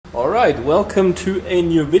Alright, welcome to a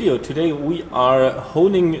new video. Today we are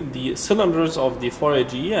honing the cylinders of the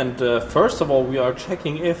 4AG, and first of all we are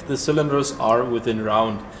checking if the cylinders are within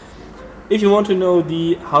round. If you want to know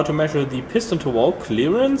how to measure the piston to wall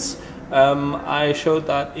clearance, I showed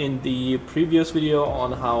that in the previous video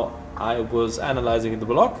on how I was analyzing the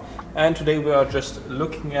block, and today we are just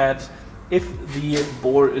looking at if the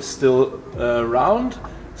bore is still round.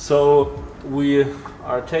 So we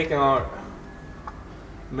are taking our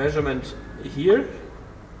measurement here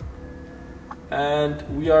and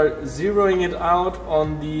we are zeroing it out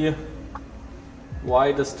on the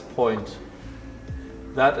widest point.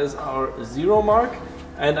 That is our zero mark,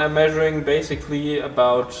 and I'm measuring basically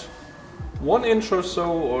about 1 inch or so,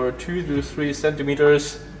 or 2 to 3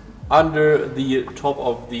 centimeters under the top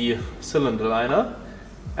of the cylinder liner,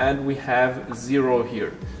 and we have 0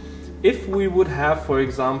 here. If we would have, for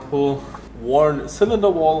example, worn cylinder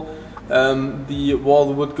wall, the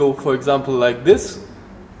wall would go, for example, like this,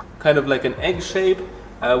 kind of like an egg shape,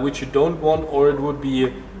 which you don't want, or it would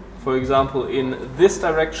be, for example, in this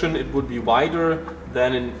direction it would be wider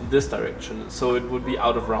than in this direction, so it would be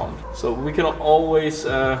out of round. So we can always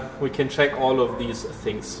we can check all of these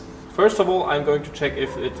things. First of all, I'm going to check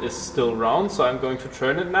if it is still round, so I'm going to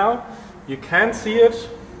turn it now. You can't see it,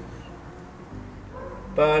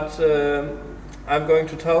 but I'm going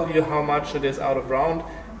to tell you how much it is out of round.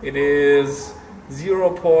 It is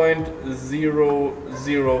 0.005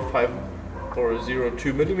 or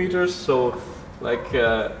 0.2 millimeters, so like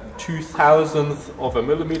 2,000th of a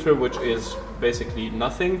millimeter, which is basically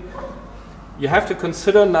nothing. You have to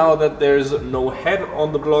consider now that there's no head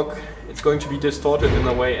on the block. It's going to be distorted in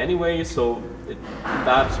a way anyway, so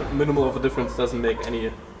that minimal of a difference doesn't make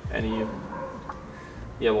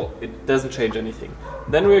it doesn't change anything.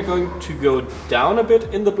 Then we're going to go down a bit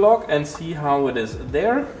in the block and see how it is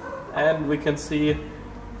there, and we can see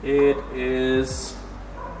it is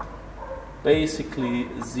basically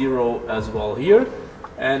 0 as well here.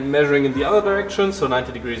 And measuring in the other direction, so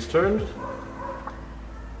 90 degrees turned,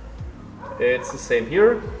 it's the same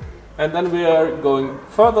here. And then we are going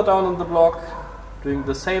further down in the block, doing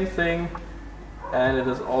the same thing, and it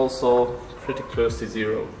is also pretty close to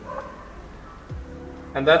 0.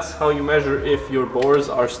 And that's how you measure if your bores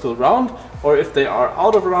are still round, or if they are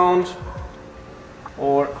out of round,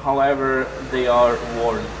 or however they are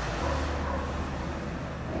worn.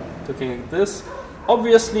 Looking at this,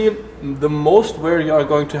 obviously the most wear you are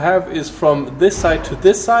going to have is from this side to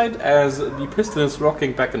this side, as the piston is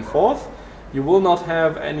rocking back and forth. You will not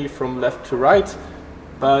have any from left to right,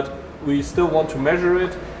 but we still want to measure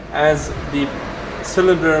it, as the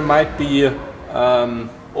cylinder might be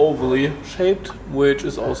ovally shaped, which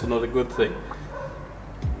is also not a good thing.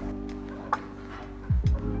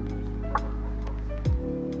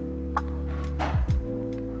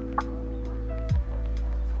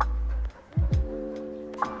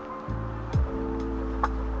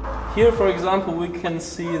 Here, for example, we can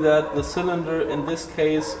see that the cylinder in this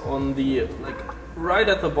case on the right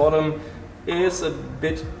at the bottom is a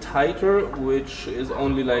bit tighter, which is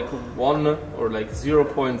only like 1 or like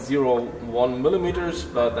 0.01 millimeters,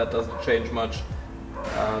 but that doesn't change much,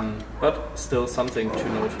 but still something to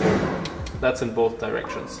note here. That's in both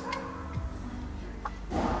directions.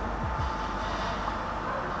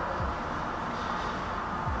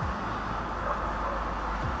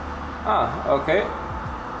 Okay.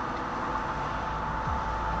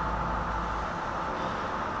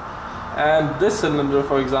 And this cylinder,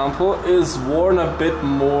 for example, is worn a bit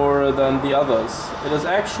more than the others. It is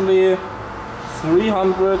actually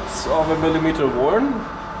 0.03 of a millimeter worn.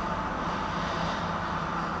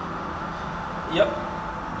 Yep.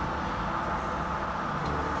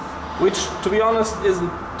 Which, to be honest,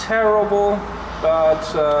 isn't terrible, but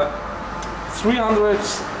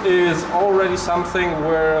 0.03 is already something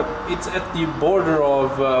where it's at the border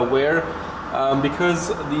of wear, because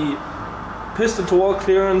the piston to wall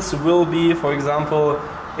clearance will be, for example,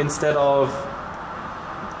 instead of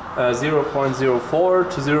 0.04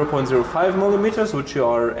 to 0.05 millimeters, which you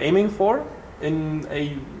are aiming for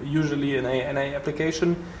usually in a NA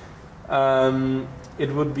application,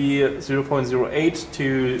 it would be 0.08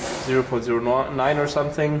 to 0.09 or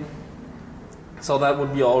something. So that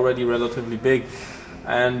would be already relatively big,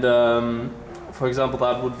 and for example,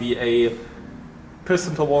 that would be a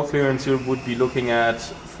piston to wall clearance you would be looking at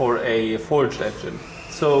for a forged engine.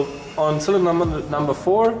 So on cylinder number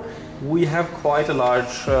 4 we have quite a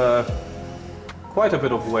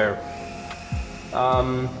bit of wear.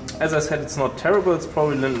 As I said, it's not terrible. It's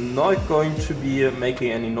probably not going to be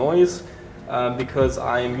making any noise because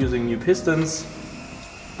I am using new pistons,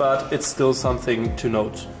 but it's still something to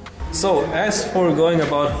note. So, as for going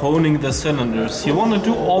about honing the cylinders, you want to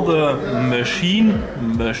do all the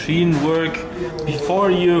machine work before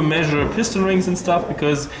you measure piston rings and stuff,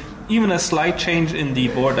 because even a slight change in the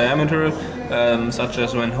bore diameter, such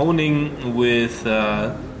as when honing with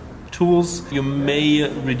tools, you may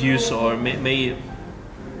reduce or may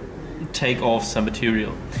take off some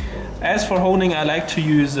material. As for honing, I like to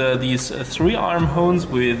use these 3-arm hones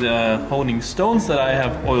with honing stones that I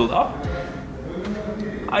have oiled up.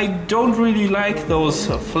 I don't really like those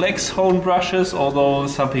flex hone brushes, although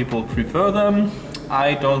some people prefer them.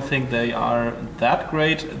 I don't think they are that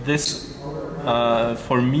great. This,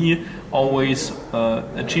 for me, always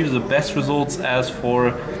achieves the best results as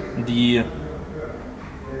for the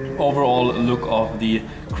overall look of the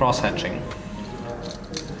cross-hatching.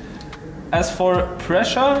 As for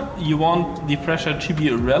pressure, you want the pressure to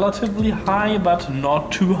be relatively high, but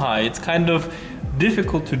not too high. It's kind of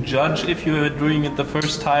difficult to judge if you're doing it the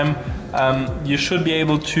first time. You should be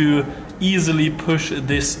able to easily push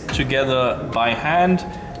this together by hand,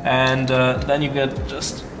 and then you can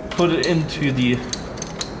just put it into the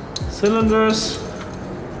cylinders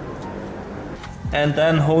and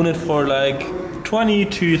then hone it for like 20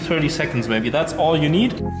 to 30 seconds maybe. That's all you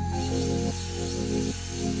need.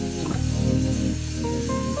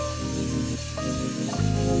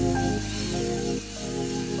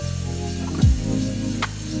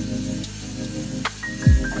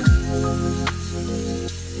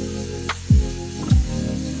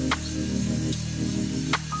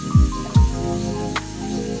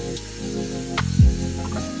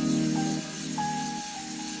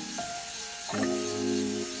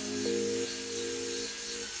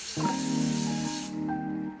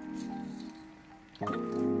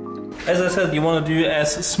 As I said, you want to do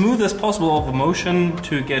as smooth as possible of a motion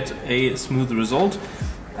to get a smooth result,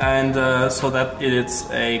 and so that it's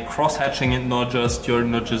a cross-hatching and not just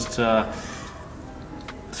throwing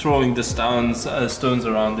the stones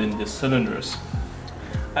around in the cylinders.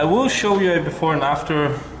 I will show you a before and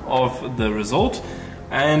after of the result,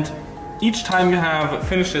 and each time you have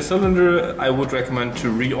finished a cylinder, I would recommend to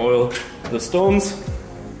re-oil the stones,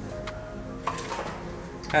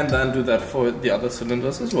 and then do that for the other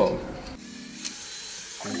cylinders as well.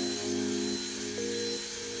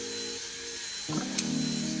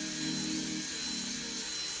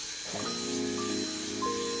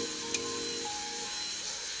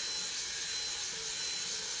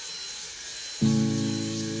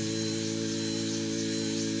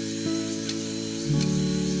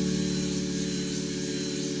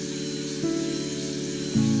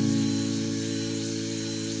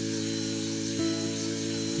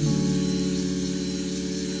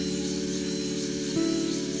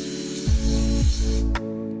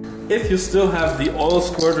 If you still have the oil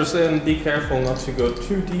squirters in, be careful not to go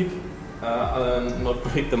too deep, not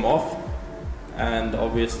break them off, and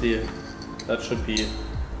obviously that should be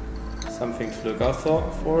something to look out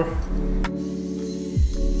for.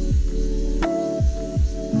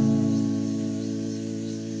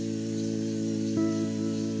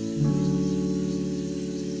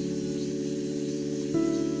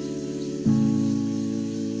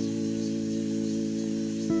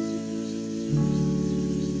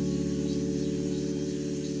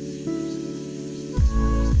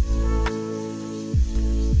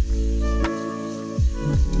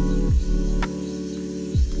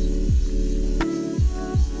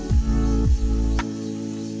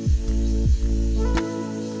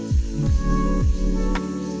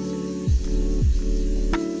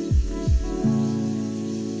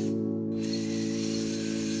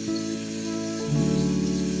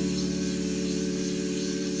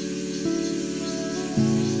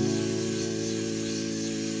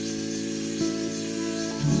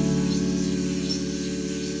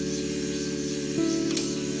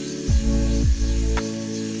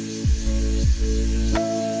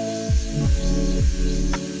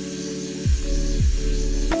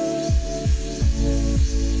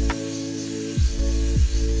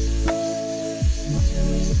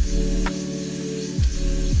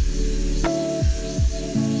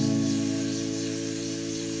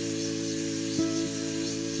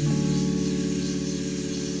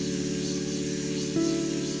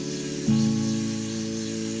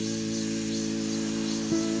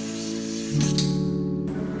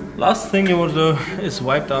 Last thing you want to do is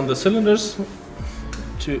wipe down the cylinders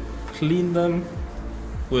to clean them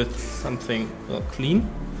with something clean,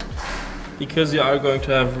 because you are going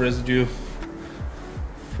to have residue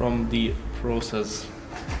from the process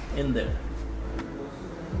in there.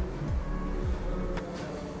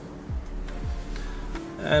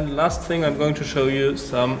 And last thing, I'm going to show you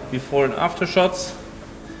some before and after shots.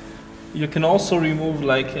 You can also remove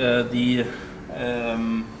like the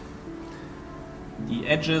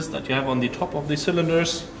edges that you have on the top of the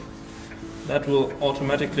cylinders. That will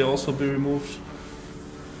automatically also be removed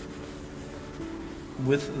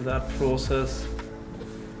with that process.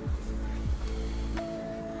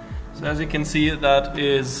 So as you can see, that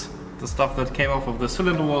is the stuff that came off of the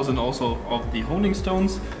cylinder walls and also of the honing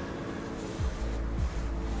stones.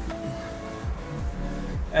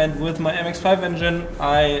 And with my MX-5 engine,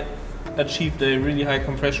 I achieved a really high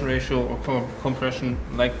compression ratio or compression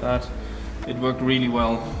like that. It worked really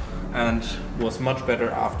well and was much better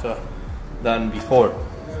after than before.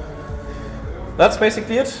 That's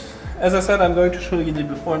basically it. As I said, I'm going to show you the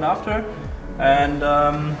before and after, and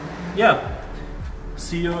yeah,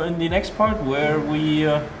 see you in the next part where we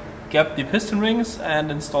get the piston rings and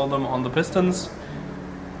install them on the pistons.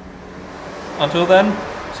 Until then,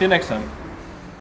 see you next time.